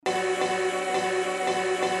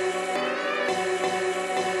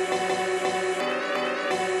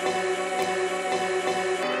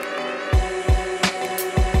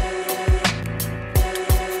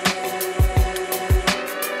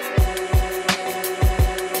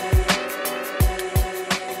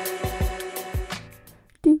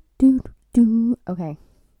Okay,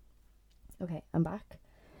 I'm back.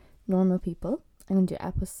 Normal people. I'm gonna do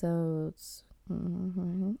episodes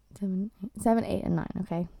 7, 8, and 9.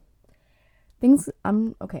 Okay.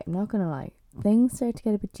 I'm not gonna lie. Things start to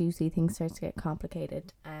get a bit juicy. Things start to get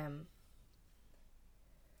complicated.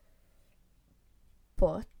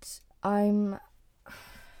 But I'm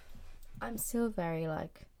still very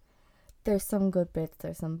like. There's some good bits.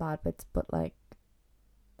 There's some bad bits. But like,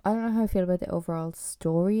 I don't know how I feel about the overall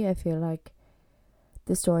story. I feel like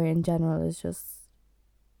the story in general is just,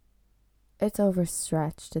 it's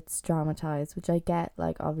overstretched, it's dramatized, which I get.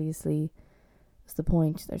 Like, obviously it's the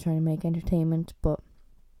point, they're trying to make entertainment. But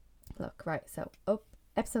look, right, so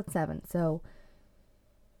episode 7. So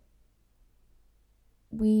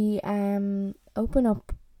we open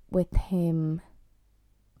up with him.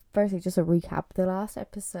 Firstly, just a recap, the last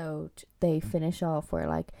episode they finish off where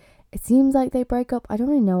like it seems like they break up. I don't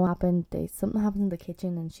really know what happened. Something happens in the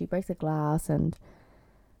kitchen and she breaks a glass, and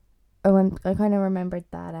I kind of remembered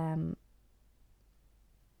that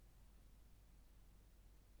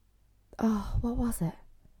what was it?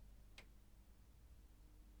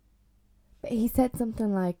 But he said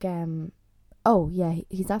something like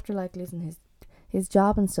he's after like losing his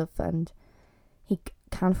job and stuff, and he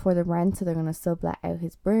can't afford the rent, so they're gonna sublet out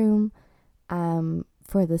his room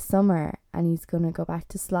for the summer, and he's gonna go back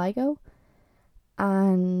to Sligo.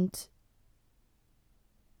 And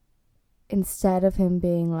instead of him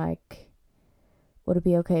being like, would it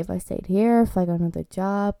be okay if I stayed here if I got another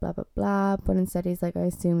job, blah blah blah, but instead he's like, I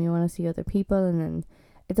assume you want to see other people, and then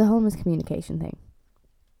it's a whole miscommunication thing.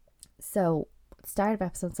 So start of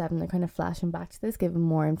episode 7, they're kind of flashing back to this, giving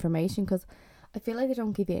more information, because I feel like they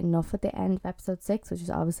don't give you enough at the end of episode 6, which is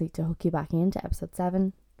obviously to hook you back into episode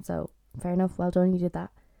 7. So fair enough, well done, you did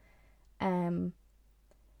that.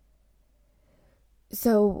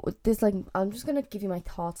 So this, like, I'm just gonna give you my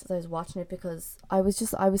thoughts as I was watching it, because I was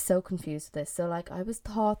so confused with this. So like, I was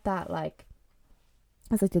thought that like,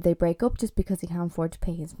 I was like, did they break up just because he can't afford to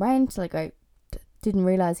pay his rent? Like, I didn't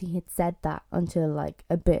realize he had said that until like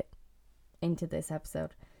a bit into this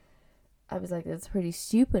episode. I was like, it's pretty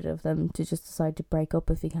stupid of them to just decide to break up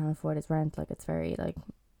if he can't afford his rent. Like, it's very like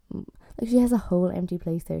she has a whole empty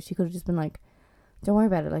place there. She could have just been like, don't worry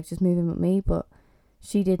about it, like, just move in with me. But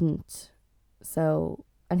she didn't. So,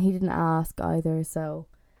 and he didn't ask either. So,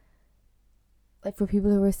 like, for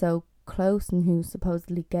people who are so close and who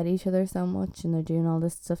supposedly get each other so much and they're doing all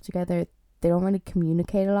this stuff together, they don't really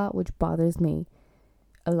communicate a lot, which bothers me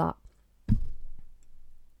a lot.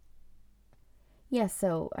 Yeah,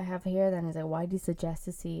 so I have here then is like, why do you suggest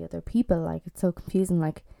to see other people? Like, it's so confusing,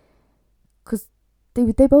 like, because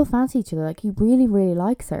they both fancy each other. Like, he really, really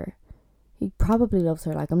likes her. He probably loves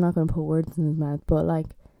her. Like, I'm not going to put words in his mouth, but like,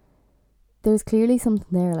 there's clearly something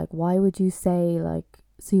there. Like, why would you say, like,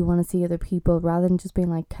 so you want to see other people rather than just being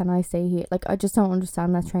like, can I stay here? Like, I just don't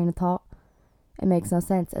understand that train of thought. It makes no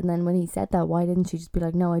sense. And then when he said that, why didn't she just be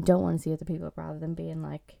like, no, I don't want to see other people, rather than being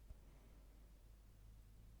like,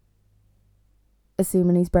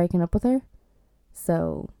 assuming he's breaking up with her?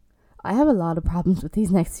 So I have a lot of problems with these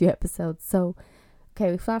next few episodes. So okay,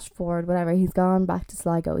 we flash forward, whatever, he's gone back to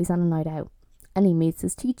Sligo, he's on a night out, and he meets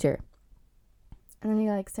his teacher, and then he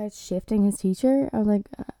like starts shifting his teacher. I was like,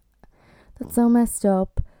 that's so messed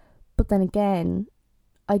up. But then again,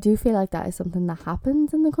 I do feel like that is something that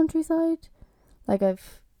happens in the countryside. Like,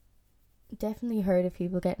 I've definitely heard of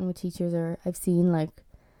people getting with teachers, or I've seen like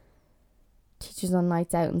teachers on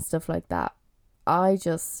nights out and stuff like that.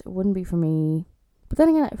 It wouldn't be for me. But then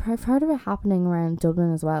again, I've heard of it happening around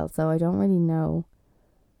Dublin as well, so I don't really know.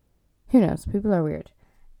 Who knows? People are weird.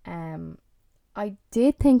 I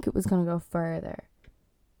did think it was going to go further,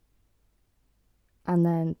 and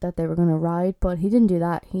then that they were going to ride, but he didn't do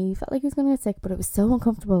that. He felt like he was going to get sick, but it was so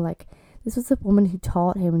uncomfortable. Like, this was a woman who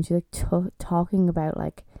taught him, and she like talking about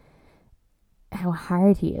like how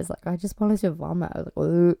hard he is. Like, I just wanted to vomit. I was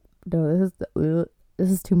like, no, this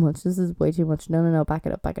is too much. This is way too much. No, back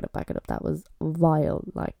it up. That was vile.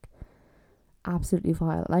 Like, absolutely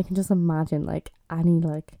vile. I can just imagine like any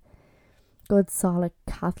like good solid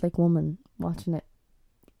Catholic woman watching it,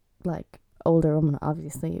 like older woman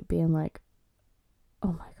obviously, being like,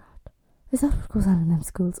 oh my god, is that what goes on in them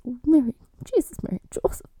schools? Oh, Mary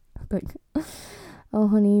Joseph. Like, oh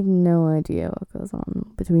honey, you've no idea what goes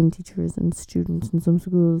on between teachers and students in some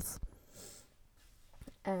schools.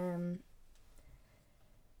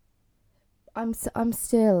 I'm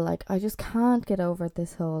still like, I just can't get over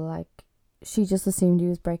this whole like, she just assumed he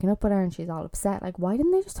was breaking up with her and she's all upset. Like, why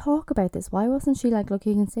didn't they just talk about this? Why wasn't she like, look,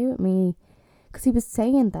 you can stay with me? Because he was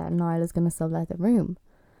saying that Niall is going to sublet the room.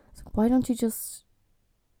 So why don't you just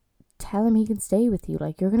tell him he can stay with you.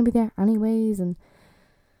 Like, you're going to be there anyways, and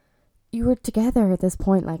you were together at this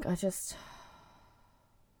point. Like, I just...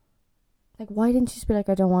 Like, why didn't you just be like,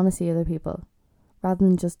 I don't want to see other people? Rather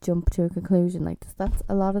than just jump to a conclusion. Like, that's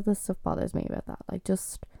a lot of the stuff bothers me about that. Like,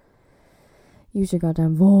 just use your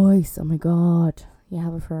goddamn voice. Oh my god. You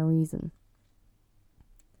have it for a reason.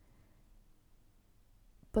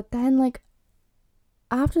 But then, like,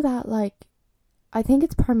 after that, like, I think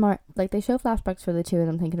it's like, they show flashbacks for the two of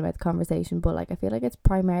them thinking about the conversation, but, like, I feel like it's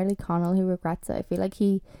primarily Connell who regrets it. I feel like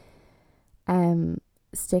he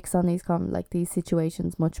sticks on these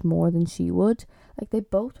situations much more than she would. Like, they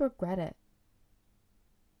both regret it.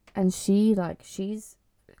 And she's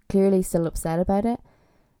clearly still upset about it.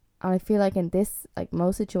 And I feel like in this, like,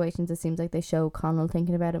 most situations, it seems like they show Connell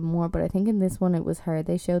thinking about it more. But I think in this one, it was her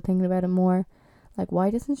they showed thinking about it more. Like,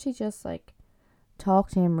 why doesn't she just, like, talk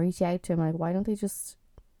to him, reach out to him? Like, why don't they just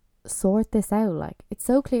sort this out? Like, it's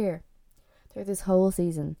so clear through this whole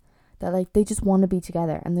season that, like, they just want to be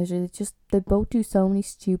together. And they both do so many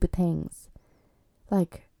stupid things.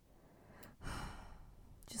 Like...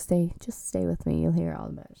 Just stay with me. You'll hear all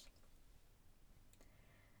about it.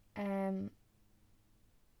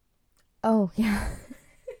 Oh, yeah.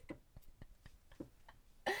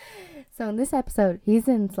 So in this episode, he's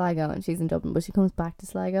in Sligo and she's in Dublin, but she comes back to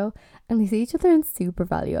Sligo and they see each other in Super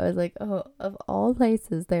Value. I was like, oh, of all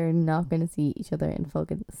places, they're not going to see each other in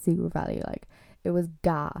fucking Super Value. Like, it was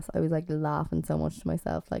gas. I was, like, laughing so much to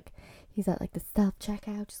myself. Like, he's at, like, the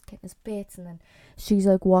self-checkout, just getting his bits, and then she's,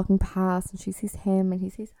 like, walking past and she sees him and he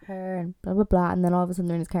sees her and blah, blah, blah. And then all of a sudden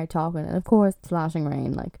they're in his car talking, and of course, it's flashing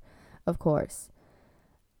rain, like, of course.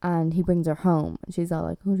 And he brings her home and she's all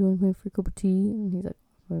like, oh, do you want to come for a cup of tea? And he's like,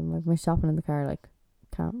 my shopping in the car, like,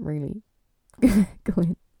 can't really go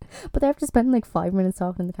in. But they have to spend, like, 5 minutes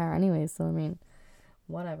talking in the car anyway, so, I mean,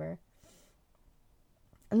 whatever.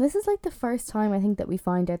 And this is, like, the first time I think that we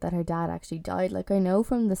find out that her dad actually died. Like, I know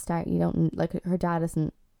from the start you don't, like, her dad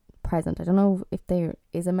isn't present. I don't know if there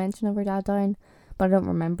is a mention of her dad dying, but I don't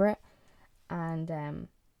remember it. And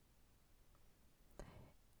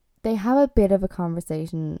they have a bit of a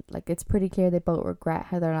conversation. Like, it's pretty clear they both regret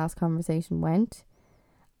how their last conversation went.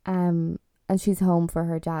 And she's home for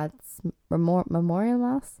her dad's memorial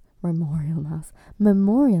mass.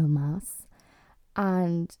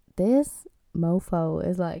 And this mofo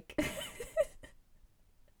is like, he's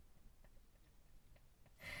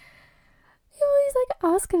like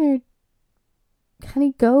asking her, can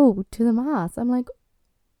he go to the mass? I'm like,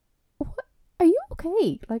 what? Are you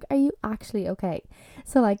okay? Like, are you actually okay?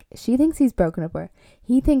 So, like, she thinks he's broken up with her.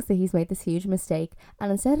 He thinks that he's made this huge mistake.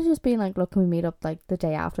 And instead of just being like, look, can we meet up, like, the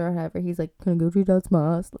day after or whatever, he's like, can I go to your dad's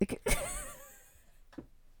mass? Like,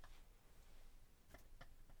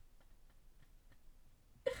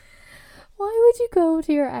 why would you go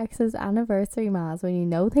to your ex's anniversary mass when you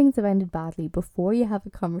know things have ended badly before you have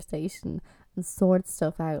a conversation and sort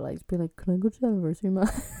stuff out? Like, be like, can I go to the anniversary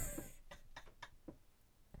mass?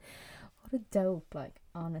 What a dope, like,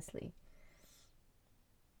 honestly.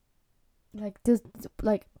 Like,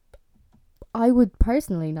 I would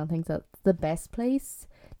personally not think that's the best place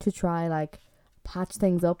to try, like, patch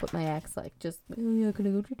things up with my ex. Like, just, oh yeah, can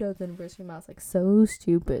I go to your dad's anniversary mass? Like, so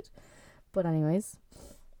stupid. But anyways,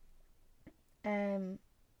 I'm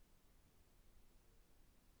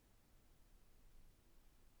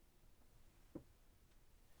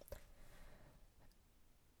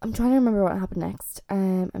trying to remember what happened next.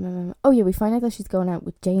 Oh yeah, we find out that she's going out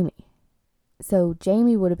with Jamie. So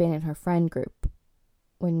Jamie would have been in her friend group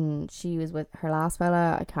when she was with her last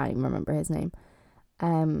fella. I can't even remember his name.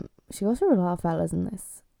 She goes through a lot of fellas in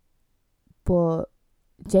this, but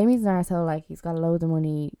Jamie's an arsehole. Like, he's got a load of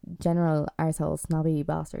money, general arsehole, snobby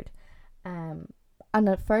bastard. And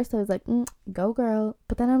at first I was like, go girl.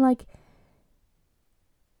 But then I'm like,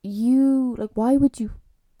 why would you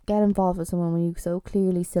get involved with someone when you so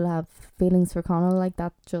clearly still have feelings for Connell? Like,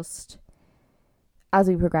 that just, as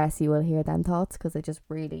we progress, you will hear them thoughts, because it just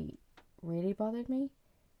really, really bothered me.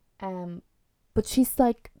 But she's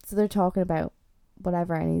like, so they're talking about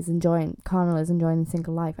whatever, and Connell is enjoying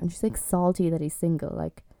single life, and she's like salty that he's single.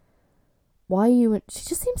 Like, why are you, she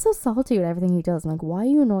just seems so salty with everything he does. I'm like, why are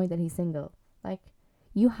you annoyed that he's single? Like,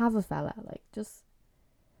 you have a fella, like, just,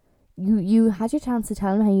 you had your chance to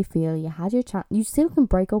tell him how you feel. You had your chance. You still can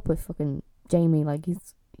break up with fucking Jamie. Like,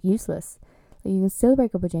 he's useless. Like, you can still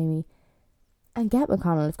break up with Jamie and get with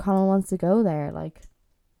Connell if Connell wants to go there. Like,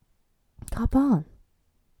 cop on.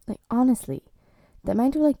 Like, honestly, the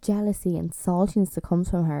amount of, like, jealousy and saltiness that comes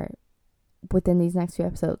from her within these next few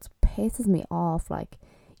episodes pisses me off. Like,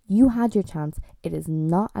 you had your chance. It is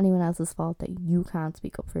not anyone else's fault that you can't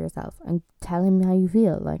speak up for yourself and tell him how you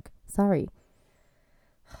feel. Like, Sorry.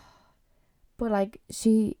 But like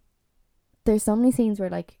there's so many scenes where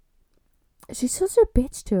like she's such a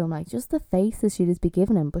bitch to him, like just the faces she'd just be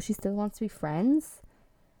giving him, but she still wants to be friends.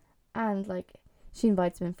 And like she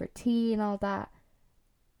invites him in for tea and all that.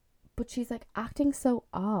 But she's like acting so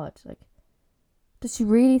odd. Like, does she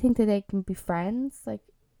really think that they can be friends? Like,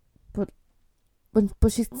 but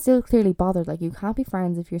she's still clearly bothered. Like, you can't be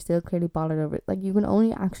friends if you're still clearly bothered over it. Like, you can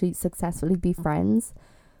only actually successfully be friends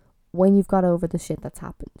when you've got over the shit that's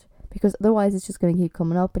happened. Because otherwise it's just going to keep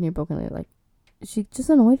coming up and you're broken. Like, she just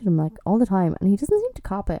annoyed him like all the time, and he doesn't seem to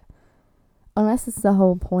cop it. Unless it's the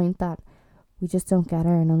whole point that we just don't get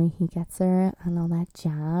her and only he gets her and all that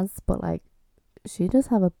jazz. But like, she does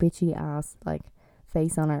have a bitchy ass like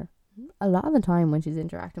face on her a lot of the time when she's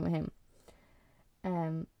interacting with him.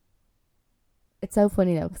 It's so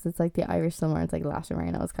funny though, because it's like the Irish summer. It's like Lash and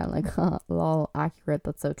Rain. I was kind of like, oh, lol, accurate.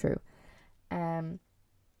 That's so true.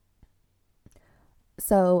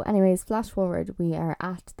 So anyways, flash forward, we are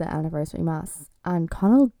at the anniversary mass and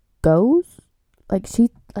Connell goes. Like,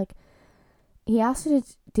 he asked her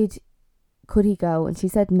could he go, and she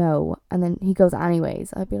said no, and then he goes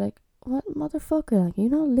anyways. I'd be like, what motherfucker, like, you're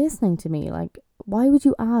not listening to me. Like, why would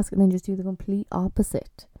you ask and then just do the complete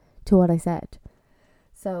opposite to what I said?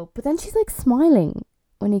 So, but then she's like smiling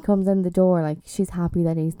when he comes in the door, like she's happy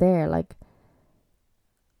that he's there. Like,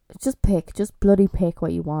 just bloody pick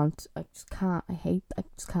what you want. I just can't. I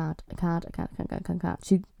can't.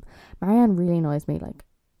 Marianne really annoys me. Like,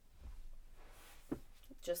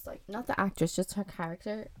 just like, not the actress, just her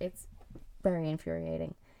character. It's very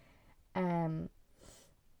infuriating.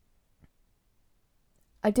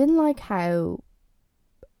 I didn't like how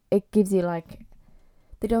it gives you like,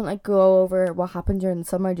 they don't like go over what happened during the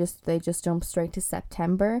summer. They just jump straight to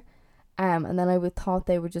September. And then I would thought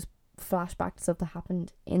they would just flashback to stuff that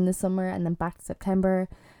happened in the summer and then back to September,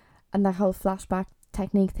 and that whole flashback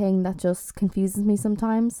technique thing that just confuses me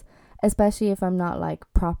sometimes, especially if I'm not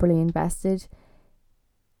like properly invested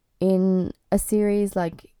in a series.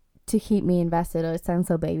 Like, to keep me invested, it sounds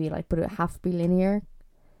so baby like, but it would have to be linear,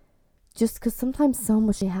 just because sometimes so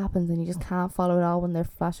much shit happens and you just can't follow it all when they're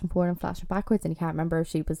flashing forward and flashing backwards, and you can't remember if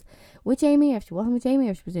she was with Jamie, if she wasn't with Jamie,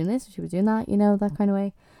 if she was doing this, if she was doing that, you know, that kind of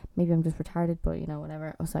way. Maybe I'm just retarded, but you know,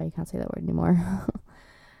 whatever. Oh, sorry, you can't say that word anymore.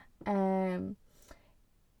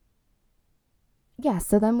 Yeah,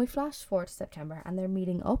 so then we flash forward to September and they're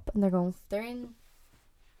meeting up and they're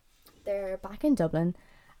back in Dublin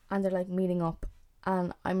and they're like meeting up,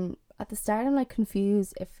 and at the start I'm like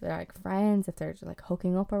confused if they're like friends, if they're just like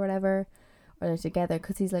hooking up or whatever, or they're together,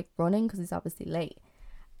 because he's like running because he's obviously late.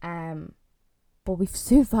 But we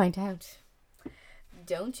soon find out.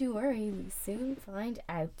 Don't you worry, we soon find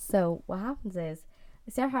out. So what happens is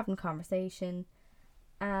they start having a conversation,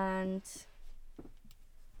 and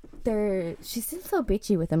she's still so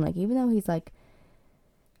bitchy with him, like, even though he's like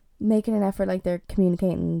making an effort, like they're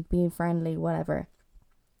communicating, being friendly, whatever.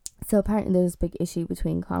 So apparently there's a big issue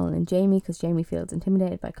between Connell and Jamie, because Jamie feels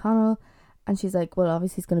intimidated by Connell, and she's like, well,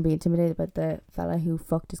 obviously he's going to be intimidated by the fella who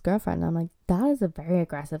fucked his girlfriend. And I'm like, that is a very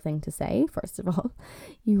aggressive thing to say. First of all,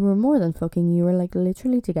 you were more than fucking, you were like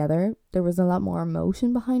literally together. There was a lot more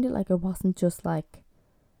emotion behind it. Like, it wasn't just like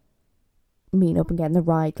meeting up and getting the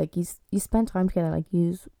ride. Like, you spent time together. Like,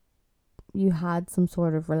 you had some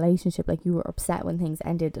sort of relationship. Like, you were upset when things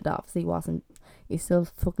ended. It obviously wasn't, you still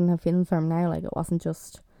fucking have feelings for him now. Like, it wasn't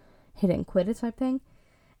just hit it and quit it type thing.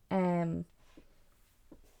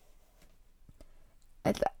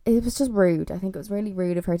 It was just rude. I think it was really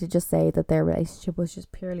rude of her to just say that their relationship was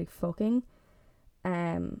just purely fucking.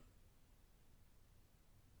 And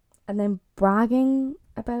then bragging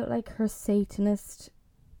about like her Satanist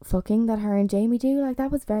fucking that her and Jamie do. Like,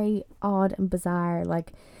 that was very odd and bizarre.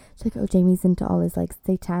 Like, she's like, oh, Jamie's into all this like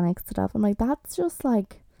satanic stuff. I'm like, that's just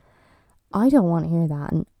like, I don't want to hear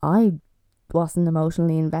that, and I wasn't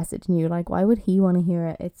emotionally invested in you. Like, why would he want to hear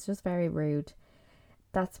it? It's just very rude.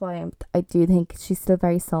 That's why I do think she's still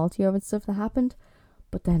very salty over the stuff that happened.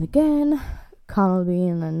 But then again, Connell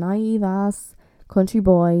being a naive ass country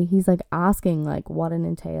boy, he's like asking like what it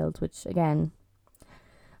entailed, which again,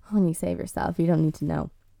 honey, save yourself, you don't need to know.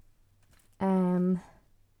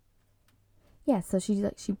 Yeah, so she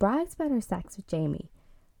brags about her sex with Jamie,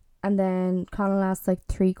 and then Connell asks like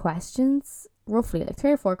 3 questions, roughly like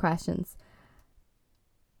 3 or 4 questions,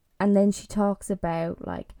 and then she talks about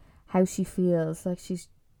like how she feels like she's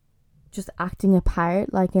just acting a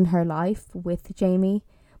part like in her life with Jamie,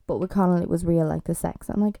 but with Connell it was real, like the sex.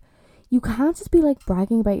 I'm like, you can't just be like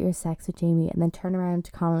bragging about your sex with Jamie and then turn around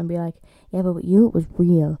to Connell and be like, yeah, but with you it was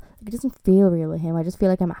real. Like, it doesn't feel real with him. I just feel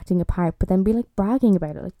like I'm acting a part. But then be like bragging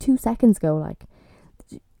about it like 2 seconds ago. Like,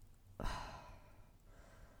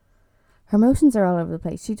 her emotions are all over the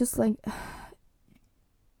place. She just like,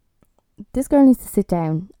 this girl needs to sit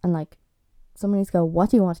down and like, someone needs to go, what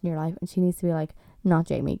do you want in your life? And she needs to be like, not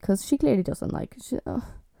Jamie, because she clearly doesn't like.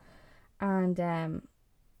 And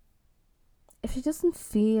if she doesn't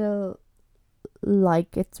feel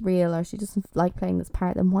like it's real, or she doesn't like playing this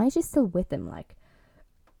part, then why is she still with him? Like,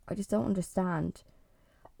 I just don't understand.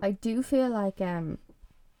 I do feel like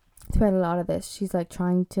throughout a lot of this, she's like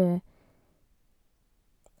trying to,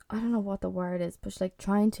 I don't know what the word is, but she's like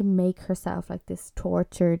trying to make herself like this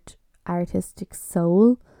tortured artistic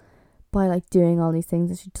soul by like doing all these things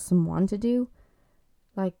that she doesn't want to do.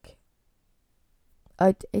 Like,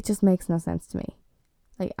 it just makes no sense to me,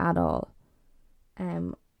 like, at all.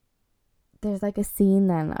 There's like a scene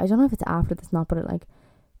then, I don't know if it's after this, not, but it like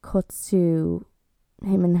cuts to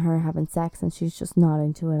him and her having sex, and she's just not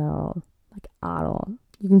into it at all, like, at all.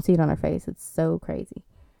 You can see it on her face. It's so crazy.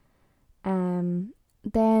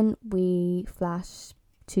 Then we flash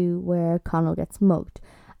to where Connell gets mugged,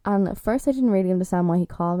 and at first I didn't really understand why he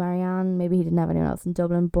called Marianne. Maybe he didn't have anyone else in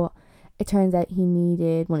Dublin, but it turns out he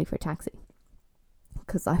needed money for a taxi,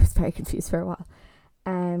 because I was very confused for a while.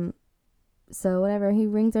 So whatever, he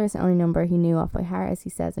rings her. It's the only number he knew off by heart, as he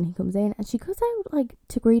says, and he comes in, and she goes out like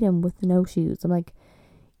to greet him with no shoes. I'm like,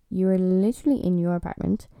 you're literally in your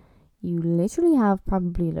apartment. You literally have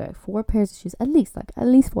probably like 4 pairs of shoes, at least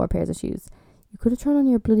 4 pairs of shoes. You could have thrown on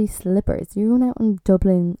your bloody slippers. You're going out on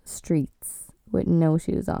Dublin streets with no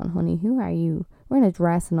shoes on, honey. Who are you? Wearing a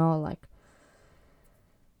dress and all, like.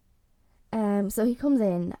 So he comes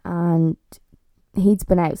in, and he's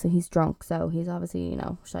been out, so he's drunk, so he's obviously, you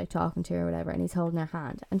know, shy talking to her or whatever, and he's holding her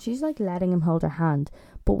hand, and she's like letting him hold her hand.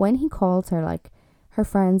 But when he calls her, like, her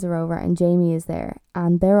friends are over and Jamie is there,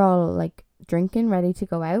 and they're all like drinking, ready to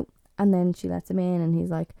go out, and then she lets him in, and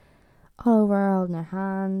he's like all over her, holding her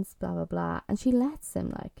hands, blah blah blah, and she lets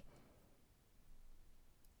him, like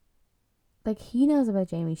he knows about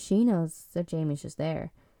Jamie, she knows that Jamie's just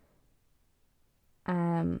there.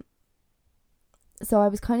 So I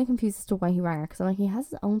was kind of confused as to why he rang her, because I'm like, he has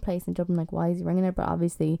his own place in Dublin, like, why is he ringing her? But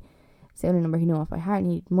obviously it's the only number he knew off by heart, and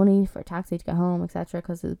he needed money for a taxi to get home, etc.,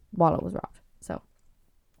 because his wallet was robbed. So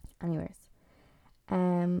anyways,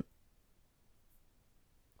 then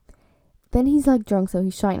he's like drunk, so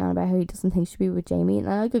he's shouting on about how he doesn't think she should be with Jamie, and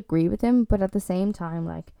I like agree with him, but at the same time,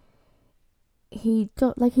 like, he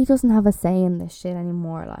doesn't have a say in this shit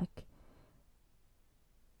anymore, like.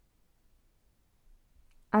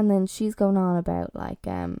 And then she's going on about, like,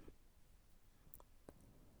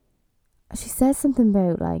 she says something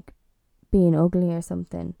about, like, being ugly or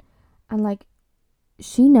something. And, like,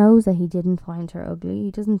 she knows that he didn't find her ugly.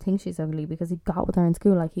 He doesn't think she's ugly because he got with her in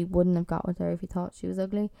school. Like, he wouldn't have got with her if he thought she was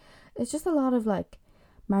ugly. It's just a lot of, like,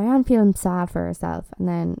 Marianne feeling sad for herself. And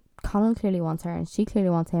then Connell clearly wants her and she clearly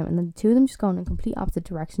wants him. And then the two of them just going in complete opposite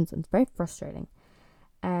directions. And it's very frustrating.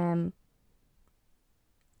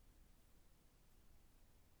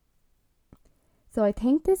 So I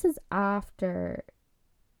think this is after.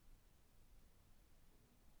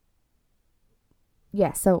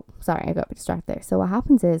 Yeah, so sorry, I got distracted there. So what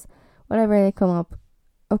happens is, whatever, they come up,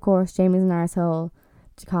 of course, Jamie's an arsehole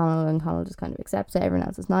to Connell, and Connell just kind of accepts it. Everyone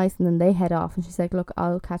else is nice, and then they head off, and she's like, look,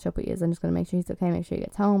 I'll catch up with you. I'm just going to make sure he's okay, make sure he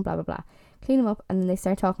gets home, blah, blah, blah. Clean him up, and then they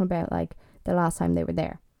start talking about, like, the last time they were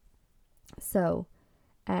there. So,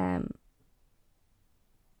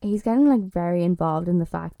 he's getting, like, very involved in the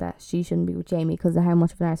fact that she shouldn't be with Jamie because of how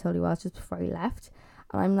much of an arsehole he was just before he left.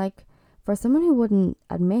 And I'm like, for someone who wouldn't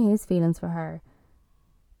admit his feelings for her,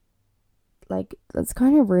 like, that's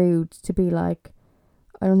kind of rude to be like,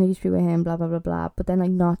 I don't think you should be with him, blah blah blah blah, but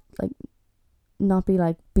then not be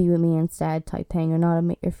like, be with me instead type thing, or not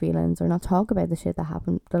admit your feelings, or not talk about the shit that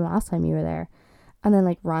happened the last time you were there. And then,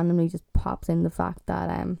 like, randomly just pops in the fact that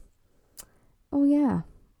oh yeah,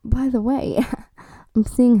 by the way, I'm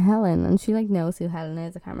seeing Helen, and she, like, knows who Helen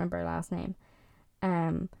is. I can't remember her last name.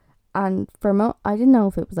 And for I didn't know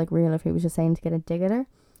if it was, like, real, if he was just saying to get a dig at her,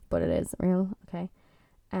 but it is real. Okay.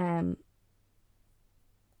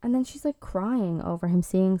 And then she's, like, crying over him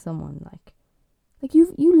seeing someone, like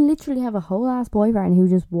you literally have a whole ass boyfriend who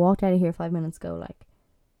just walked out of here 5 minutes ago, like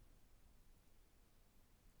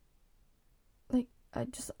I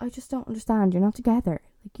just don't understand. You're not together.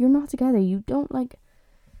 Like, you're not together. You don't, like,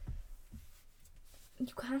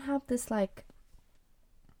 you can't have this, like,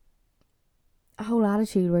 a whole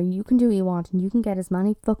attitude where you can do what you want and you can get as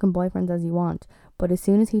many fucking boyfriends as you want, but as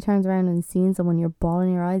soon as he turns around and sees someone, you're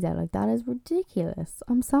bawling your eyes out. Like, that is ridiculous.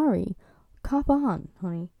 I'm sorry. Cop on,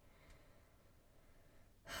 honey.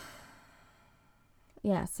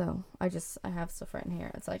 yeah, so I have stuff written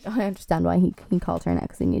here. It's like, I understand why he called her now,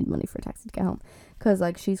 because he needed money for a taxi to get home. Because,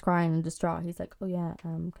 like, she's crying and distraught. He's like, oh yeah,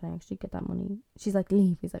 can I actually get that money? She's like,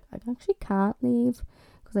 leave. He's like, I actually can't leave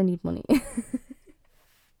because I need money.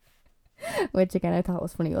 Which, again, I thought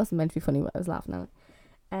was funny. It wasn't meant to be funny, but I was laughing at it.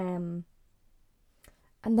 And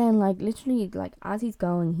then, like, literally, like, as he's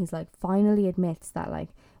going, he's like, finally admits that, like,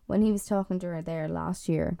 when he was talking to her there last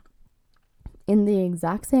year, in the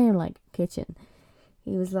exact same, like, kitchen,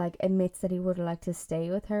 he was like, admits that he would have liked to stay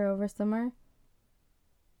with her over summer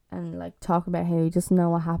and, like, talk about how he doesn't know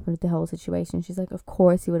what happened with the whole situation. She's like, of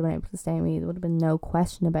course he would have been able to stay with me. There would have been no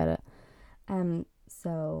question about it.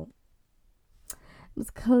 So it was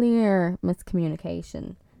clear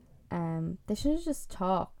miscommunication. They should have just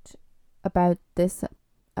talked about this.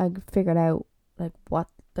 I figured out, like, what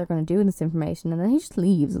they're going to do with this information, and then he just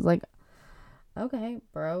leaves. It's like, okay,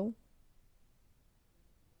 bro.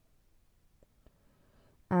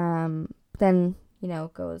 Then, you know,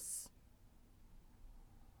 it goes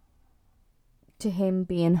to him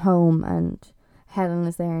being home, and Helen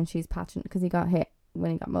is there, and she's patching, because he got hit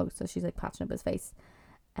when he got mugged, so she's like patching up his face,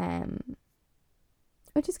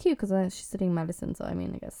 which is cute because she's studying medicine, so I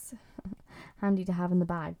mean, I guess handy to have in the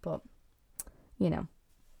bag. But you know,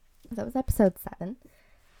 that was episode 7.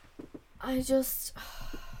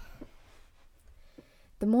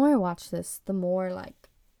 The more I watch this, the more, like,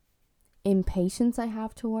 impatience I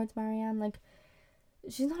have towards Marianne. Like,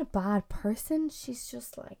 she's not a bad person, she's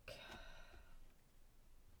just like,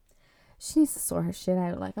 she needs to sort her shit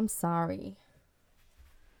out. Like, I'm sorry.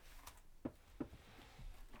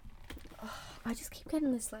 I just keep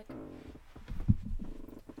getting this, like,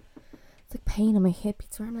 it's like pain on my hip.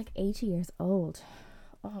 It's where I'm like 80 years old.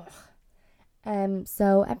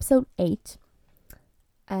 So episode 8,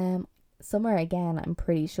 summer again, I'm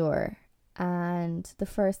pretty sure. And the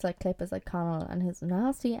first, like, clip is like Connell and his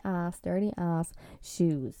nasty ass, dirty ass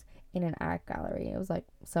shoes in an art gallery. It was like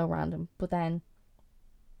so random. But then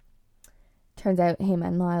turns out him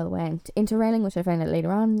and Niall went interrailing, which I found out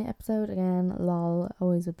later on in the episode. Again, lol,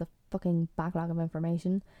 always with the fucking backlog of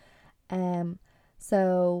information.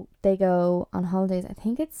 So they go on holidays, I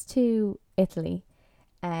think it's to Italy,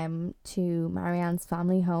 to Marianne's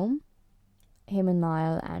family home. Him and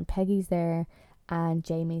Niall, and Peggy's there, and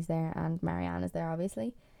Jamie's there, and Marianne is there,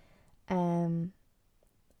 obviously.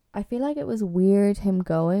 I feel like it was weird him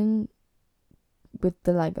going with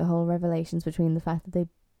the, like, the whole revelations between the fact that they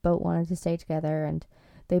both wanted to stay together and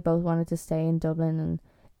they both wanted to stay in Dublin, and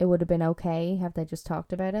it would have been okay have they just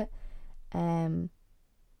talked about it. And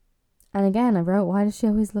again, I wrote, why does she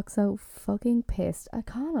always look so fucking pissed at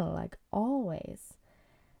Connell? Like, always.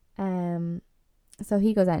 So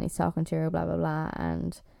he goes out and he's talking to her, blah blah blah,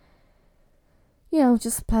 and you know,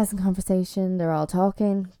 just pleasant conversation. They're all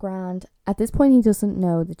talking, grand. At this point, he doesn't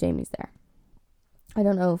know that Jamie's there. I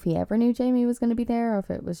don't know if he ever knew Jamie was going to be there, or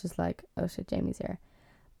if it was just like, oh shit, Jamie's here.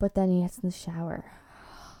 But then he gets in the shower,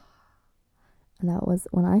 and that was,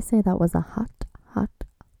 when I say that was a hot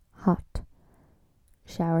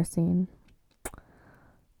shower scene.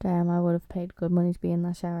 Damn, I would have paid good money to be in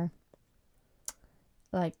that shower.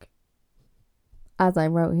 Like, as I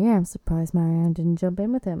wrote here, I'm surprised Marianne didn't jump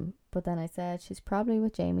in with him. But then I said, she's probably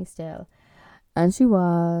with Jamie still. And she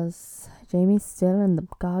was. Jamie's still in the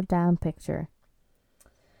goddamn picture.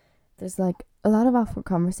 There's, like, a lot of awkward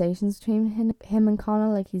conversations between him and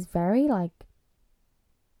Connell. Like, he's very, like,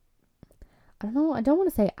 I don't know, I don't want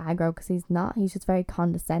to say aggro, because he's not. He's just very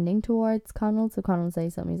condescending towards Connell. So Connell will say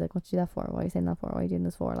something, he's like, what you do that for? Why are you saying that for? Why are you doing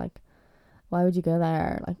this for? Like, why would you go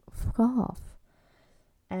there? Like, fuck off.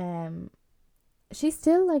 She's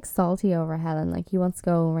still, like, salty over Helen. Like, he wants to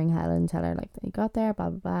go ring Helen, tell her, like, that he got there, blah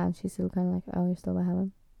blah blah, and she's still kind of like, oh, you're still with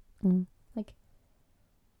Helen. Like,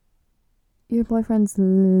 your boyfriend's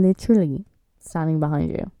literally standing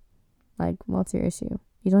behind you. Like, what's your issue?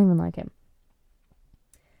 You don't even like him.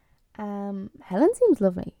 Helen seems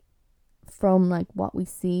lovely from, like, what we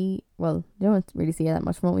see. Well, you don't really see her that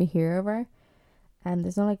much from what we hear of her.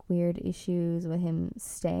 There's no, like, weird issues with him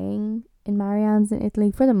staying in Marianne's in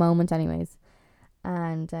Italy, for the moment anyways.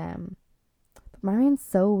 And but Marianne's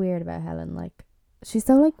so weird about Helen. Like, she's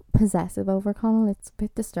so, like, possessive over Connell. It's a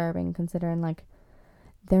bit disturbing, considering, like,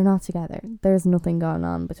 they're not together. There's nothing going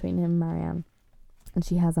on between him and Marianne, and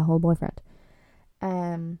she has a whole boyfriend.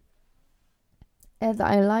 And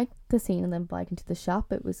I liked the scene of them biking to the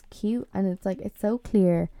shop. It was cute, and it's, like, it's so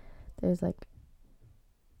clear there's, like,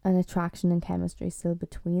 an attraction and chemistry still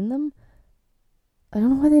between them. I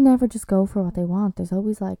don't know why they never just go for what they want. There's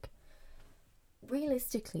always, like,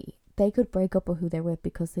 realistically, they could break up with who they're with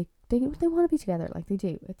because they want to be together. Like, they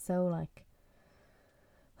do. It's so, like,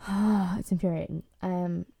 It's infuriating.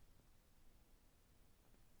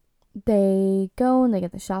 They go and they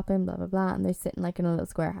get the shopping, blah blah blah, and they're sitting like in a little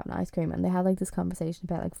square having ice cream, and they have like this conversation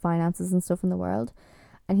about like finances and stuff in the world,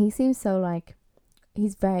 and he seems so like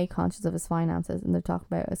he's very conscious of his finances, and they're talking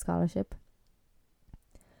about a scholarship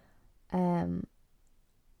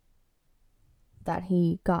that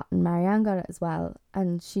he got, and Marianne got it as well,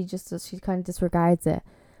 and she kind of disregards it,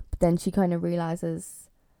 but then she kind of realizes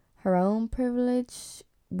her own privilege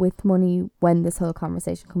with money when this whole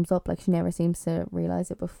conversation comes up. Like, she never seems to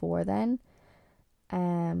realize it before then.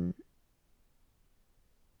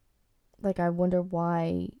 Like, I wonder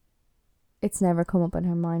why it's never come up in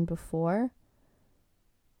her mind before,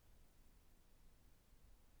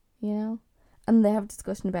 you know. And they have a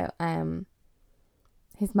discussion about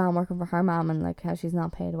his mom working for her mom, and like how she's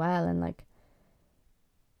not paid well, and like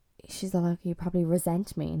she's like, you probably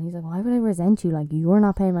resent me, and he's like, why would I resent you? Like, you're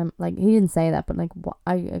not paying my, like, he didn't say that, but like,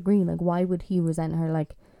 I agree, like, why would he resent her?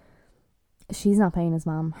 Like, she's not paying his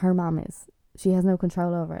mom, her mom is, she has no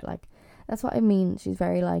control over it. Like, that's what I mean. She's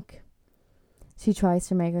very like, she tries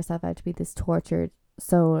to make herself out to be this tortured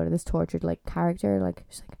soul, or this tortured like character. Like,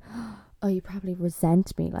 she's like, oh, you probably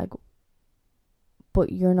resent me, like,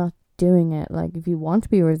 but you're not doing it. Like, if you want to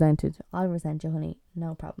be resented, I'll resent you, honey,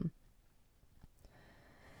 no problem.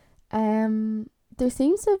 There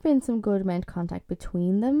seems to have been some good amount of contact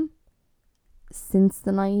between them since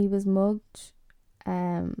the night he was mugged.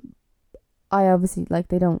 I obviously, like,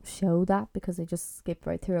 they don't show that because they just skip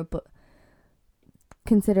right through it, but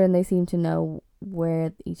considering they seem to know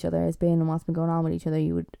where each other has been and what's been going on with each other,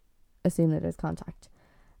 you would assume that there's contact.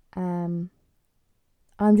 I'm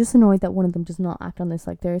just annoyed that one of them does not act on this.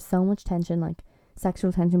 Like, there is so much tension, like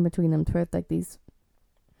sexual tension between them throughout like these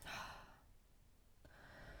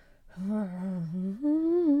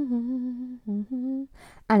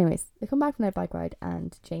anyways, they come back from their bike ride,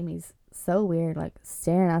 and Jamie's so weird, like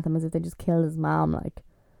staring at them as if they just killed his mom. Like,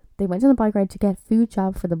 they went on the bike ride to get food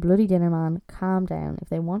job for the bloody dinner, man. Calm down. If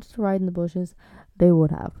they wanted to ride in the bushes, they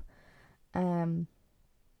would have.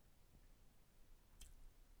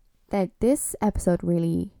 That this episode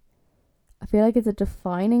really, I feel like it's a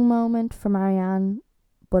defining moment for Marianne,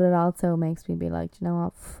 but it also makes me be like, you know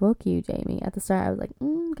what, fuck you, Jamie. At the start I was like,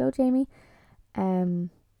 go Jamie.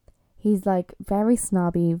 He's like very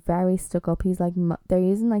snobby, very stuck up. He's like, they're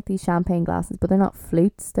using like these champagne glasses, but they're not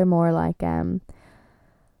flutes, they're more like I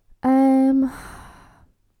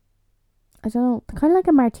don't know, kind of like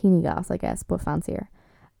a martini glass, I guess, but fancier.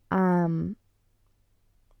 They're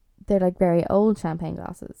like very old champagne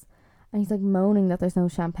glasses, and he's like moaning that there's no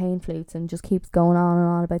champagne flutes, and just keeps going on and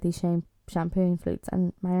on about these champagne flutes.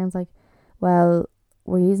 And Marianne's like, well,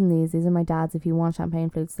 we're using these are my dad's. If you want champagne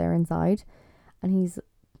flutes, they're inside. And he's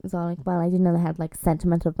all like, well, I didn't know they had like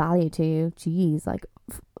sentimental value to you. Jeez, like,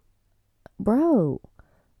 bro.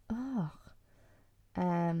 Ugh.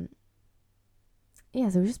 Yeah,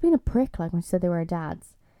 so he's just being a prick, like when she said they were her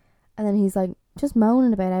dad's. And then he's like just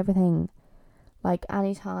moaning about everything. Like,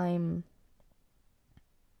 anytime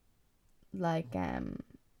like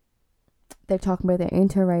they're talking about their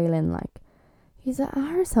interrailing, like, he's an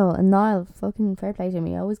arsehole. And Niall, fucking fair play to him,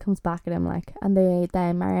 he always comes back at him, like. And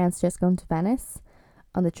then Marianne's just going to Venice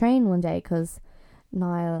on the train one day because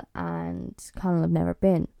Niall and Connell have never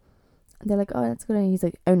been. And they're like, oh, that's good. And he's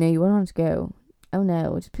like, oh no, you wouldn't want to go. Oh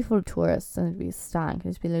no, it'd just be full of tourists, and it'd be a stank.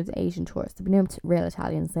 It'd just be loads of Asian tourists. There'd be no real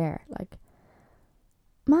Italians there. Like,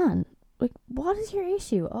 man, like, what is your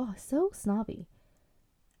issue? Oh, so snobby.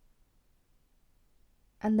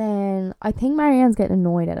 And then I think Marianne's getting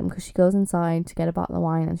annoyed at him because she goes inside to get a bottle of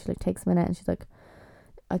wine, and she like takes a minute, and she's like,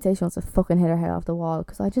 I'd say she wants to fucking hit her head off the wall,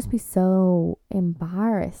 because I'd just be so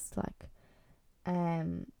embarrassed, like.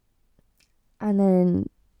 And then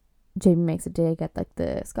Jamie makes a dig at like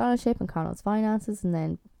the scholarship and Connell's finances, and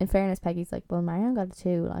then in fairness, Peggy's like, well, Marianne got it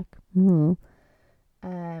too, like.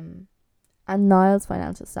 And Niall's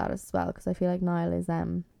financial status as well, because I feel like Niall is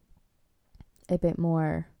a bit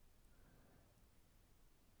more,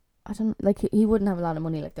 I don't, like, he wouldn't have a lot of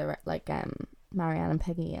money like they're like Marianne and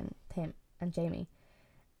Peggy and Tim and Jamie.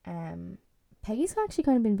 Peggy's actually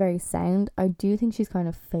kind of been very sound. I do think she's kind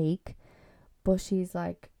of fake, but she's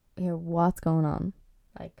like, here, what's going on?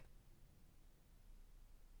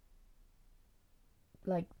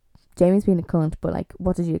 Like Jamie's being a cunt, but like,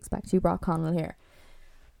 what did you expect? You brought Connell here.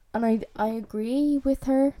 And I agree with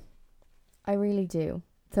her. I really do.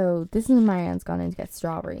 So this is when Marianne's gone in to get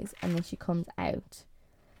strawberries, and then she comes out.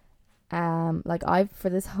 Like, for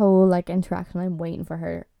this whole like interaction, I'm waiting for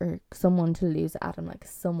her or someone to lose at him, like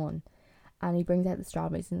someone. And he brings out the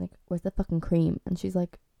strawberries and like, where's the fucking cream? And she's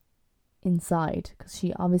like, inside, because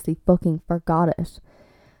she obviously fucking forgot it.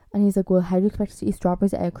 And he's like, well, how do you expect us to eat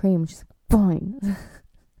strawberries without cream? And she's like, fine.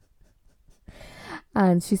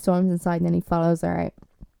 And she storms inside, and then he follows her out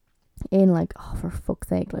in like, oh, for fuck's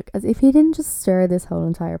sake, like, as if he didn't just stir this whole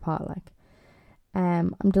entire pot. Like,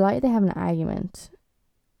 I'm delighted they have an argument,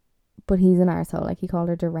 but he's an arsehole. Like, he called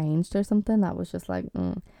her deranged or something. That was just like,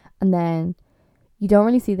 And then you don't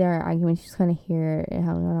really see their argument. You just kind of hear it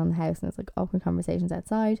hanging on the house, and it's like awkward conversations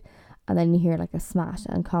outside. And then you hear like a smash,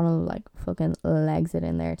 and Connell like fucking legs it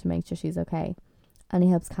in there to make sure she's okay, and he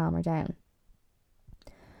helps calm her down.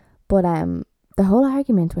 But the whole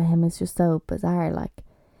argument with him is just so bizarre. Like,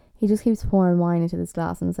 he just keeps pouring wine into this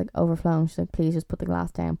glass, and it's like overflowing. She's like, please just put the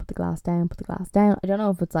glass down, put the glass down, put the glass down. I don't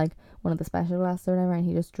know if it's like one of the special glasses or whatever, and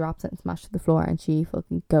he just drops it and smashes to the floor, and she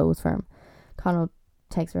fucking goes for him. Connell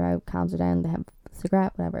takes her out, calms her down, they have a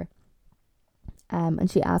cigarette, whatever. And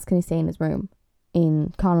she asks, can he stay in his room?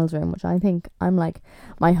 In Connell's room, which I'm like,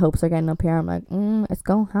 my hopes are getting up here. I'm like, it's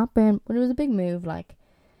gonna happen. But it was a big move, like,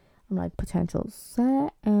 I'm like, potential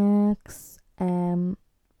sex.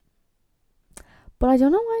 But I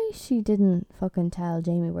don't know why she didn't fucking tell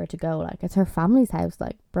Jamie where to go. Like, it's her family's house.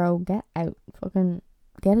 Like, bro, get out. Fucking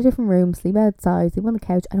get a different room. Sleep outside. Sleep on the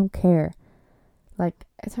couch. I don't care. Like,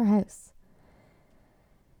 it's her house.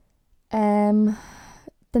 Then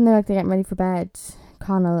they're getting ready for bed.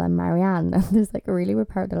 Connell and Marianne. And there's like a really weird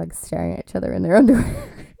part. They're like staring at each other in their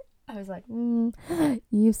underwear. I was like,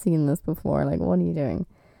 you've seen this before. Like, what are you doing?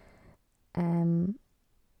 And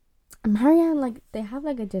Marianne, like, they have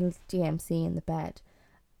like a little DMC in the bed,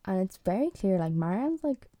 and it's very clear, like, Marianne's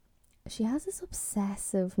like, she has this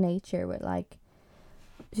obsessive nature with, like,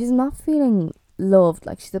 she's not feeling loved.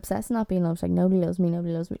 Like, she's obsessed with not being loved. She's like, nobody loves me.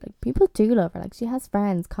 Like, people do love her. Like, she has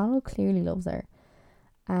friends. Connell clearly loves her.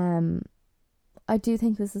 I do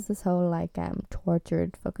think this whole like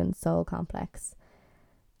tortured fucking soul complex.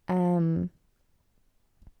 And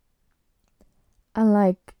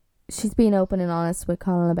like, she's being open and honest with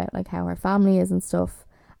Connell about like how her family is and stuff,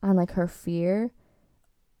 and like her fear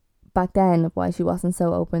back then of why she wasn't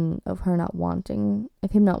so open of him not wanting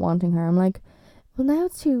her. I'm like, well, now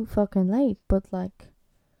it's too fucking late, but like,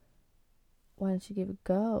 why don't you give it a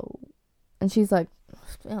go? And she's like,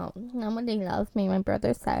 oh, nobody loves me. My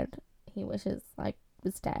brother said he wishes I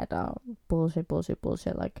was dead. Oh, bullshit.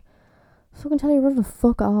 Like, fucking tell your brother to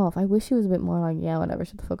fuck off. I wish he was a bit more like, yeah, whatever,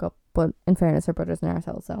 shut the fuck up. But in fairness, her brother's an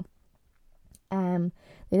arsehole, so.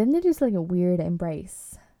 They didn't do like a weird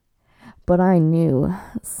embrace, but I knew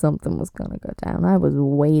something was gonna go down. I was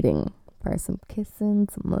waiting for some kissing,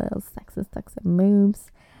 some little sexy moves.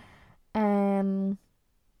 So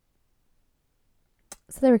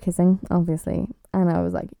they were kissing, obviously, and I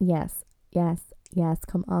was like, yes,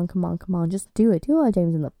 come on, just do it while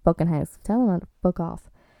James in the fucking house. Tell him to fuck off.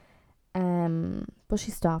 But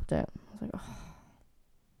she stopped it. I was like, oh.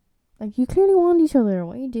 Like, you clearly want each other.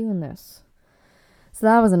 Why are you doing this? So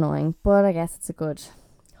that was annoying, but I guess it's a good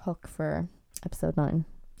hook for episode 9,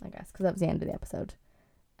 I guess, because that was the end of the episode.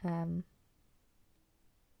 I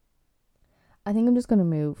think I'm just going to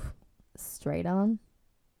move straight on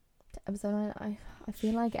to episode 9. I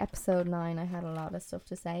feel like episode 9, I had a lot of stuff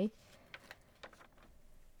to say.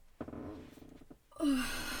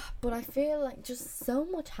 But I feel like just so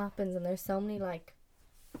much happens, and there's so many like,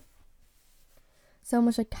 so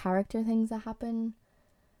much like character things that happen.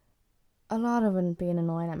 A lot of it being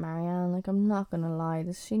annoying at Marianne. Like, I'm not gonna lie,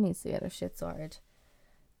 she needs to get her shit sorted.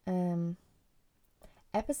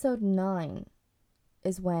 Episode 9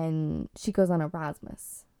 is when she goes on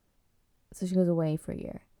Erasmus, so she goes away for a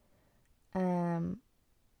year.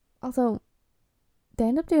 Also, they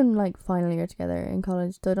end up doing like final year together in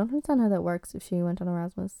college, so I don't understand how that works if she went on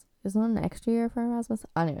Erasmus. Is not an extra year for Erasmus?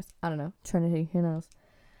 Anyways, I don't know. Trinity, who knows?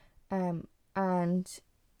 And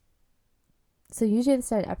so usually at the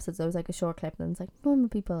start of episodes, there was like a short clip, and it's like normal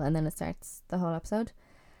people, and then it starts the whole episode.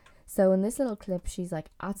 So in this little clip, she's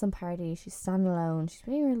like at some party, she's standing alone, she's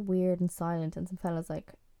being real weird and silent, and some fella's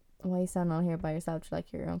like, why are you standing all here by yourself? She's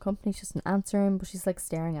like, your own company. She doesn't answer him, but she's like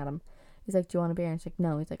staring at him. He's like, do you want a beer? And she's like,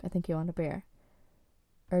 no. He's like, I think you want a beer.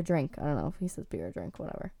 Or a drink. I don't know if he says beer or drink,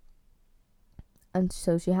 whatever. And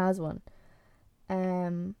so she has one.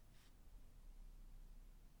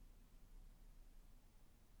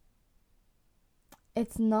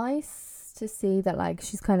 It's nice to see that like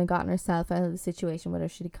she's kind of gotten herself out of the situation with her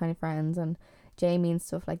shitty kind of friends and Jamie and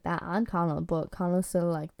stuff like that, and Connell. But Connell's still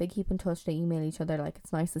like, they keep in touch, they email each other. Like,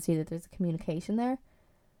 it's nice to see that there's a communication there.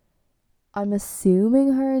 I'm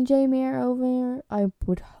assuming her and Jamie are over. I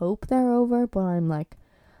would hope they're over, but I'm like,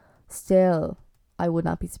 still, I would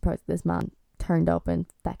not be surprised if this man turned up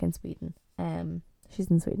back in Sweden. She's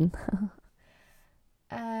in Sweden.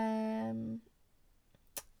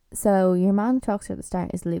 So your man who talks to her at the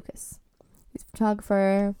start is Lucas. He's a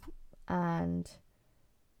photographer, and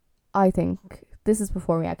I think this is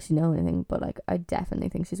before we actually know anything, but like I definitely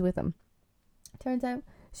think she's with him. Turns out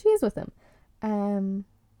she is with him. And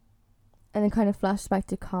it kind of flashes back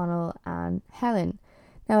to Connell and Helen.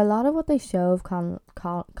 Now, a lot of what they show of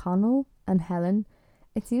Connell and Helen,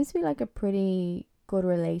 it seems to be like a pretty good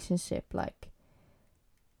relationship, like,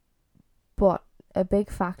 but a big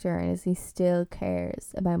factor is he still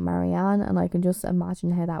cares about Marianne, and I can just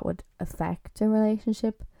imagine how that would affect a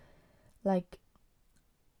relationship. Like,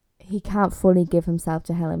 he can't fully give himself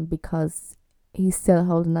to Helen because he's still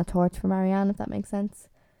holding that torch for Marianne, if that makes sense.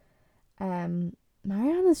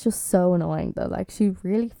 Marianne is just so annoying though, like she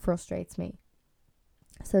really frustrates me.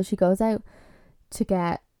 So she goes out to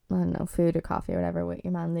get, I don't know, food or coffee or whatever with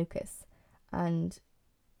your man Lucas, and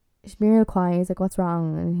she's being real quiet. He's like, what's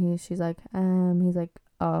wrong? And she's like, he's like,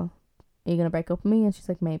 oh, are you gonna break up with me? And she's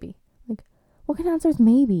like, maybe. Like, what kind of answer is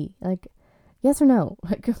maybe? Like, yes or no?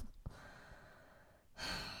 Like,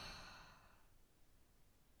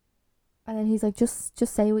 and then he's like, just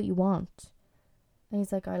say what you want. And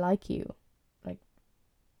he's like, I like you. Like,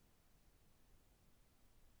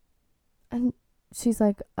 and she's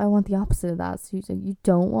like, I want the opposite of that. So she's like, you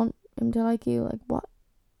don't want him to like you? Like,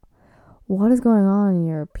 what is going on in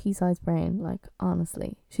your pea-sized brain? Like,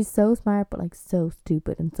 honestly, she's so smart, but like so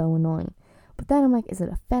stupid and so annoying. But then I'm like, is it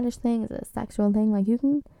a fetish thing? Is it a sexual thing? Like,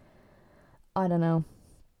 I don't know.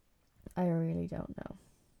 I really don't know.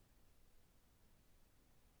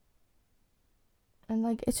 And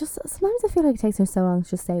like, it's just, sometimes I feel like it takes her so long to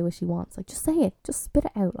just say what she wants. Like, just say it. Just spit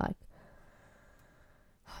it out. Like,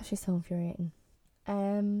 oh, she's so infuriating.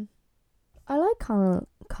 I like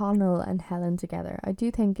Connell and Helen together. I do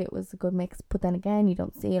think it was a good mix, but then again, you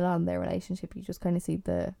don't see a lot of their relationship. You just kind of see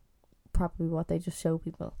probably what they just show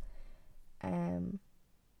people.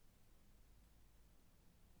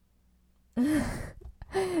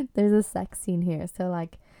 There's a sex scene here. So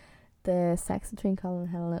like, the sex between Colin and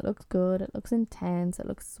Helen, it looks good, it looks intense, it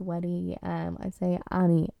looks sweaty. I'd say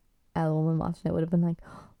any L woman watching it would have been like,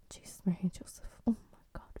 oh, Jesus, Mary and Joseph,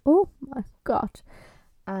 oh my god.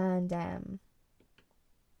 And then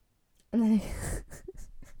and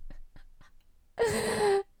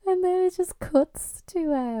then it just cuts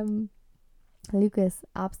to Lucas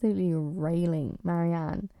absolutely railing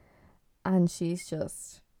Marianne, and she's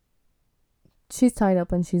tied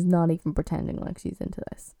up and she's not even pretending like she's into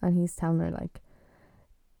this, and he's telling her like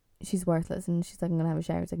she's worthless, and she's like, I'm gonna have a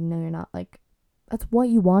shower. He's like, no, you're not. Like, that's what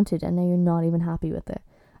you wanted, and now you're not even happy with it.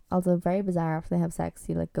 Also, very bizarre, after they have sex,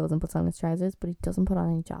 he like goes and puts on his trousers, but he doesn't put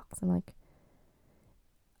on any jocks. I'm like,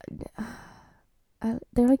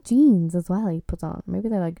 they're like jeans as well. He puts on, maybe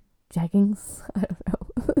they're like jeggings. I don't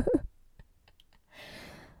know.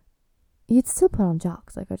 You'd still put on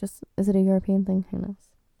jocks. Like, is it a European thing? Who knows?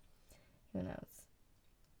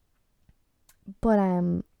 But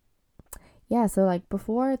yeah, so like,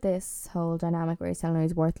 before this whole dynamic where he's telling her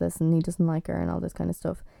he's worthless and he doesn't like her and all this kind of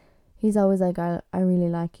stuff, he's always like, I really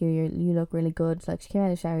like you, you look really good. Like, she came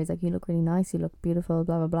out of the shower, he's like, you look really nice, you look beautiful,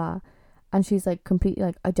 blah blah blah. And she's like, completely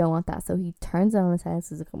like, I don't want that. So he turns it on his head.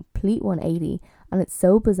 It's a complete 180, and it's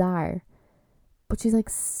so bizarre, but she's like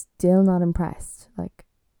still not impressed. Like,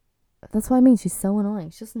 that's what I mean, she's so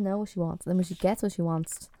annoying. She doesn't know what she wants, and then when she gets what she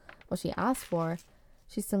wants, what she asked for,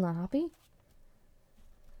 she's still not happy.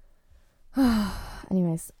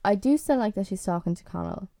 Anyways, I do still like that she's talking to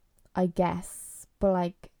Connell, I guess, but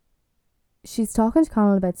like, she's talking to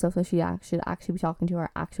Connell about stuff that she should actually be talking to her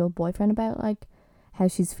actual boyfriend about, like how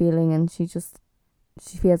she's feeling, and she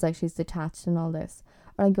feels like she's detached and all this,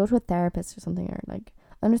 or like go to a therapist or something, or like,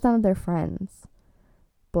 I understand that they're friends,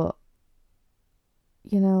 but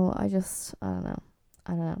I don't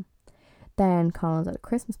know. Then Connell's at a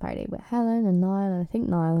Christmas party with Helen and Niall, and I think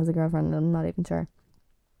Niall has a girlfriend, I'm not even sure.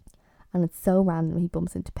 And it's so random, he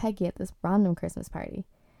bumps into Peggy at this random Christmas party,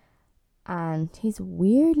 and he's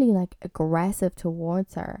weirdly like aggressive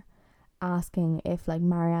towards her, asking if like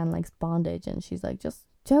Marianne likes bondage, and she's like just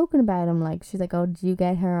joking about him, like she's like, oh, did you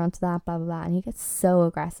get her onto that, blah blah blah, and he gets so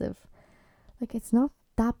aggressive. Like, it's not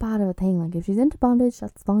that bad of a thing. Like, if she's into bondage,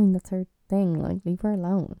 that's fine, that's her thing, like, leave her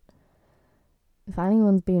alone. If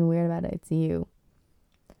anyone's being weird about it, it's you.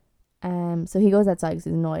 So he goes outside because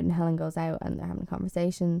he's annoyed, and Helen goes out and they're having a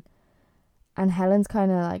conversation. And Helen's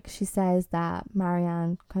kind of like, she says that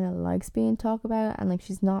Marianne kind of likes being talked about, and like,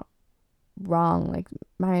 she's not wrong. Like,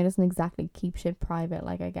 Marianne doesn't exactly keep shit private,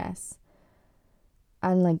 like, I guess.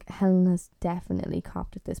 And like, Helen has definitely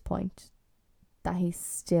copped at this point that he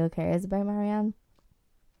still cares about Marianne.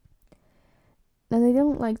 Now, they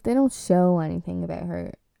don't show anything about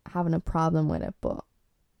her having a problem with it, but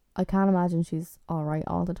I can't imagine she's alright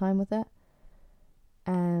all the time with it.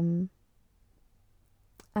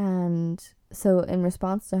 And so in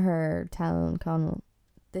response to her telling Connell,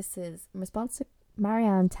 this is in response to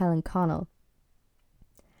Marianne telling Connell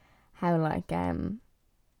how like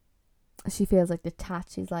she feels like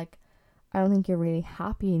detached. She's like, I don't think you're really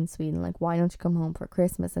happy in Sweden. Like, why don't you come home for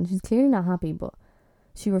Christmas? And she's clearly not happy, but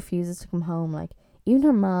she refuses to come home. Like, even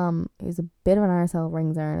her mom, who's a bit of an arsehole,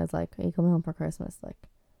 rings her and is like, are you coming home for Christmas? Like,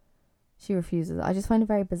 she refuses. I just find it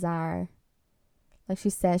very bizarre. Like, she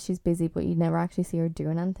says she's busy, but you never actually see her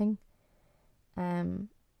doing anything. And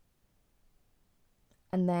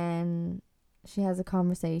then she has a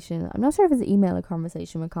conversation. I'm not sure if it's an email or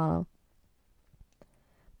conversation with Connell.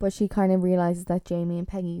 But she kind of realises that Jamie and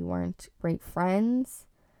Peggy weren't great friends.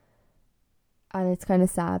 And it's kind of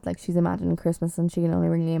sad. Like, she's imagining Christmas and she can only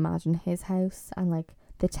really imagine his house and, like,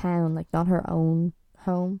 the town, like, not her own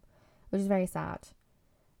home. Which is very sad.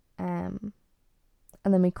 And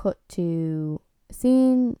then we cut to a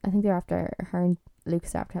scene. I think they're after, her and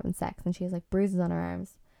Lucas are after having sex. And she has, like, bruises on her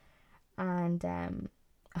arms. And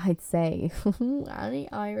I'd say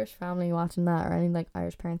any Irish family watching that, or any, like,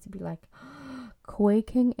 Irish parents would be like,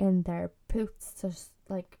 quaking in their boots. Just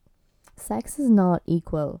like, sex is not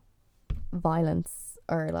equal violence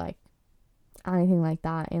or like anything like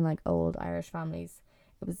that in like old Irish families.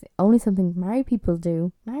 It was only something married people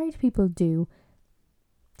do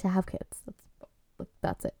to have kids.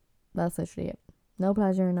 That's it. That's literally it. No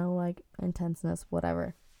pleasure, no like intenseness,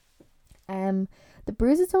 whatever. The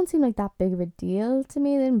bruises don't seem like that big of a deal to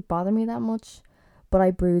me. They didn't bother me that much, but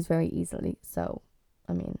I bruise very easily, so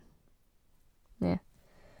I mean, yeah.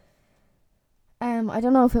 I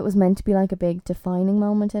don't know if it was meant to be like a big defining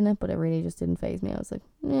moment in it, but it really just didn't faze me. I was like,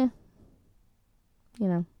 yeah, you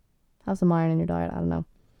know, have some iron in your diet. I don't know.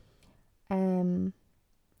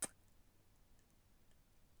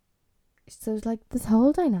 So it's like this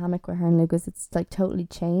whole dynamic with her and Lucas, it's like totally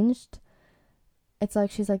changed. It's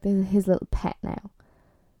like she's like his little pet now.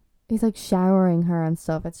 He's like showering her and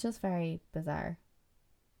stuff. It's just very bizarre.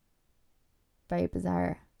 Very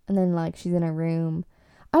bizarre. And then like she's in her room.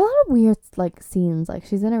 A lot of weird like scenes. Like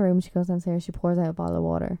she's in her room, she goes downstairs, she pours out a bottle of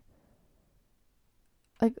water.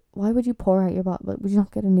 Like, why would you pour out your bottle? Like, would you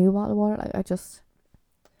not get a new bottle of water? Like, I just,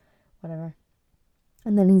 whatever.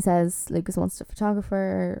 And then he says Lucas wants to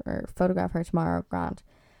photographer or photograph her tomorrow, Grant.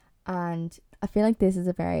 And I feel like this is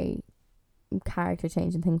a very character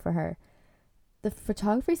changing thing for her. The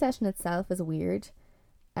photography session itself is weird.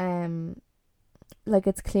 Like,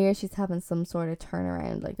 it's clear she's having some sort of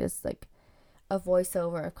turnaround. Like, there's like a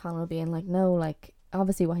voiceover of Connell being like, no, like,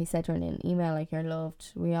 obviously what he said to her in an email, like, you're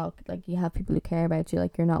loved, we all, like, you have people who care about you,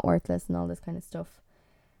 like, you're not worthless and all this kind of stuff.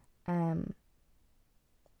 And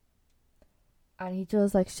he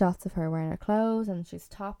does like shots of her wearing her clothes and she's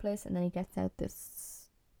topless, and then he gets out this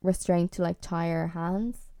restraint to like tie her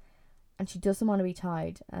hands, and she doesn't want to be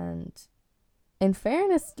tied. And in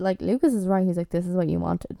fairness, like, Lucas is right, he's like, this is what you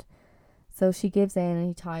wanted. So she gives in and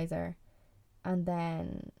he ties her, and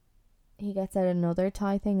then he gets out another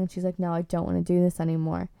tie thing and she's like, no, I don't want to do this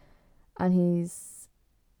anymore. And he's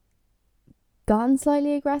gotten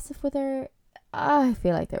slightly aggressive with her. I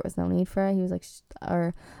feel like there was no need for it. He was like,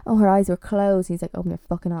 her eyes were closed. He's like, open your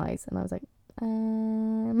fucking eyes. And I was like,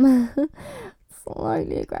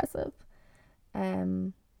 slightly aggressive.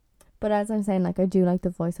 But as I'm saying, like, I do like the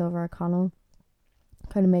voiceover of Connell,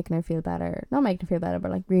 kind of making her feel better. Not making her feel better,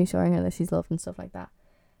 but like reassuring her that she's loved and stuff like that.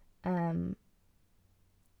 And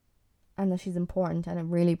that she's important, and it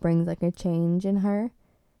really brings like a change in her.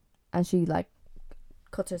 And she like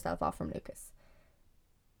cuts herself off from Lucas.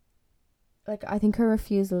 Like, I think her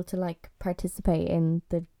refusal to like participate in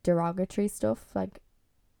the derogatory stuff, like,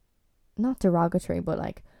 not derogatory, but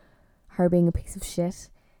like her being a piece of shit,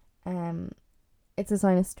 it's a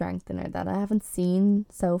sign of strength in her that I haven't seen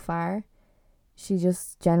so far. She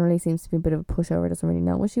just generally seems to be a bit of a pushover, doesn't really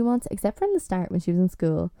know what she wants, except for in the start when she was in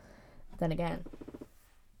school. Then again,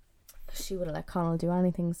 she would have let Connell do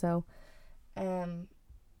anything. So I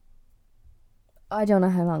don't know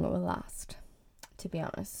how long it will last, to be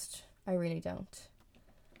honest. I really don't.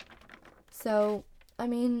 So, I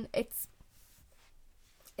mean, it's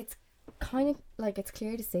kind of like, it's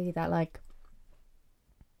clear to see that like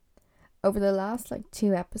over the last like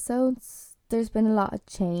 2 episodes, there's been a lot of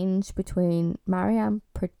change between Marianne,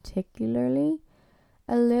 particularly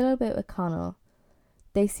a little bit with Connell.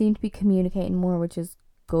 They seem to be communicating more, which is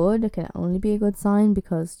good. It can only be a good sign,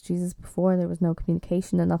 because Jesus, before there was no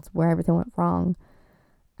communication, and that's where everything went wrong.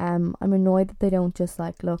 I'm annoyed that they don't just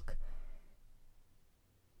like, look,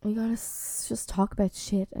 we gotta just talk about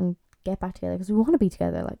shit and get back together, because we want to be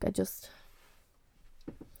together. Like,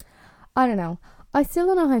 I don't know. I still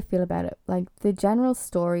don't know how I feel about it. Like, the general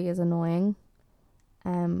story is annoying.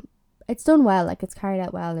 It's done well. Like, it's carried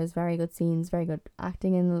out well. There's very good scenes, very good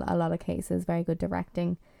acting in a lot of cases, very good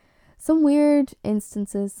directing. Some weird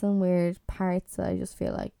instances, some weird parts that I just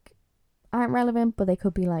feel like aren't relevant, but they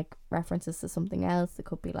could be like references to something else. It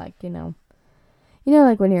could be like,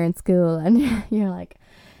 like when you're in school and you're like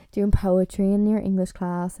doing poetry in your English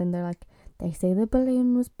class, and they're like, they say the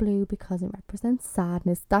balloon was blue because it represents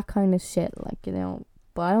sadness, that kind of shit, like,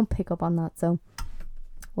 but I don't pick up on that, so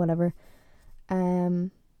whatever. I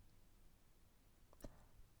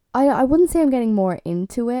wouldn't say I'm getting more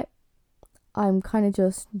into it. I'm kind of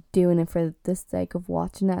just doing it for the sake of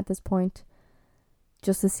watching it at this point,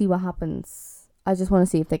 just to see what happens. I just want to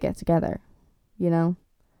see if they get together, and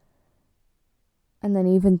then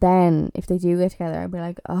even then, if they do get together, I'd be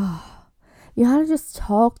like, oh, you had to just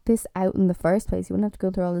talk this out in the first place. You wouldn't have to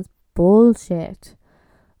go through all this bullshit.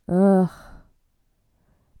 Ugh.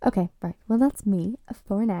 Okay, right. Well, that's me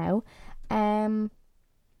for now.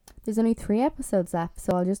 There's only 3 episodes left,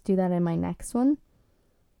 so I'll just do that in my next one.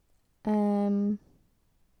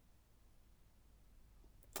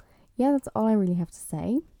 Yeah, that's all I really have to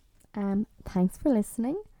say. Thanks for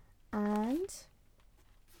listening, and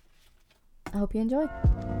I hope you enjoy.